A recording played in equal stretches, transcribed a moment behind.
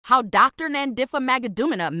How Dr. Nandipha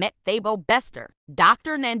Magudumana met Thabo Bester.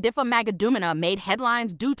 Dr. Nandipha Magudumana made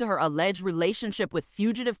headlines due to her alleged relationship with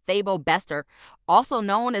fugitive Thabo Bester, also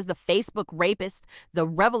known as the Facebook rapist. The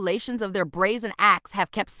revelations of their brazen acts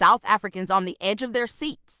have kept South Africans on the edge of their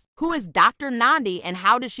seats. Who is Dr. Nandi, and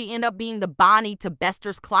how did she end up being the Bonnie to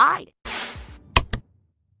Bester's Clyde?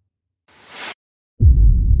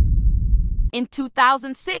 In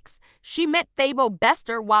 2006, she met Thabo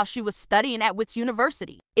Bester while she was studying at Wits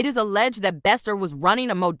University. It is alleged that Bester was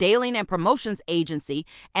running a modeling and promotions agency,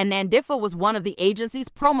 and Nandipha was one of the agency's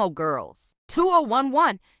promo girls.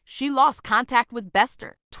 2011, she lost contact with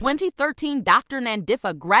Bester. 2013, Dr.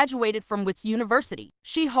 Nandipha graduated from Wits University.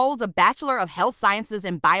 She holds a Bachelor of Health Sciences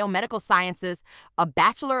and Biomedical Sciences, a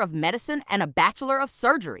Bachelor of Medicine, and a Bachelor of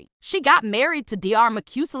Surgery. She got married to Dr.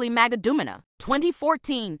 Makusili Magudumana.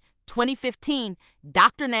 2015,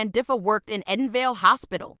 Dr. Nandipha worked in Edenvale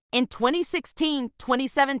Hospital. In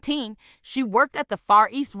 2016-2017, she worked at the Far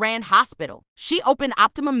East Rand Hospital. She opened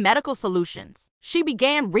Optimum Medical Solutions. She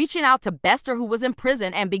began reaching out to Bester, who was in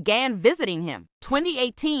prison, and began visiting him.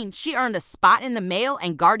 2018, she earned a spot in the Mail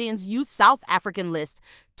and Guardian's Youth South African list.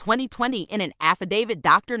 2020, in an affidavit,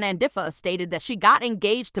 Dr. Nandipha stated that she got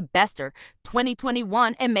engaged to Bester.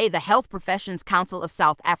 2021, in May, the Health Professions Council of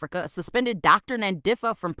South Africa suspended Dr.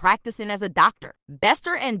 Nandipha from practicing as a doctor.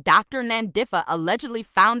 Bester and Dr. Nandipha allegedly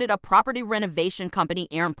founded a property renovation company,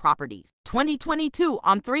 Aaron Properties. 2022,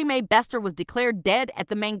 on 3 May, Bester was declared dead at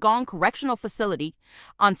the Mangaung Correctional Facility.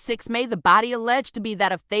 On 6 May, the body alleged to be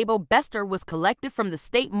that of Thabo Bester was collected from the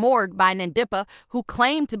state morgue by Nandipha, who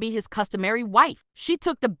claimed to be his customary wife. She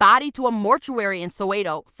took the body to a mortuary in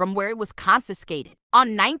Soweto, from where it was confiscated.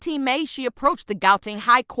 On 19 May, she approached the Gauteng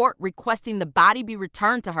High Court requesting the body be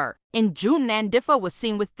returned to her. In June, Nandipha was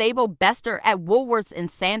seen with Thabo Bester at Woolworths in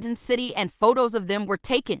Sandton City, and photos of them were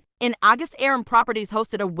taken. In August, Aaron Properties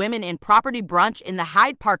hosted a Women in Property brunch in the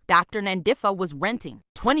Hyde Park Dr. Nandipha was renting.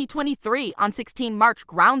 2023, on 16 March,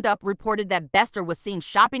 Ground Up reported that Bester was seen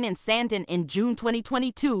shopping in Sandton in June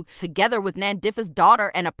 2022, together with Nandipha's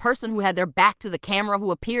daughter and a person who had their back to the camera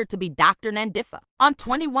who appeared to be Dr. Nandipha. On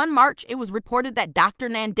 21 March, it was reported that Dr.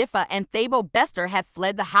 Nandipha and Thabo Bester had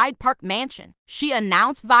fled the Hyde Park mansion. She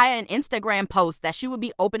announced via an Instagram post that she would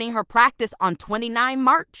be opening her practice on 29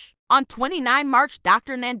 March. On 29 March,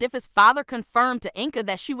 Dr. Nandipha's father confirmed to Inca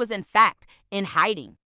that she was in fact in hiding.